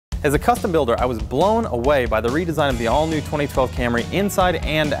As a custom builder, I was blown away by the redesign of the all-new 2012 Camry inside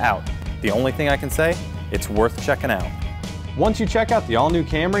and out. The only thing I can say, it's worth checking out. Once you check out the all-new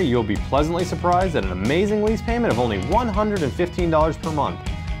Camry, you'll be pleasantly surprised at an amazing lease payment of only $115 per month.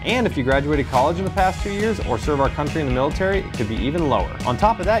 And if you graduated college in the past 2 years or serve our country in the military, it could be even lower. On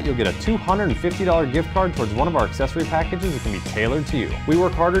top of that, you'll get a $250 gift card towards one of our accessory packages that can be tailored to you. We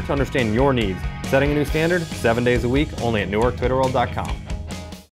work harder to understand your needs, setting a new standard 7 days a week only at NewYorkToyotherWorld.com.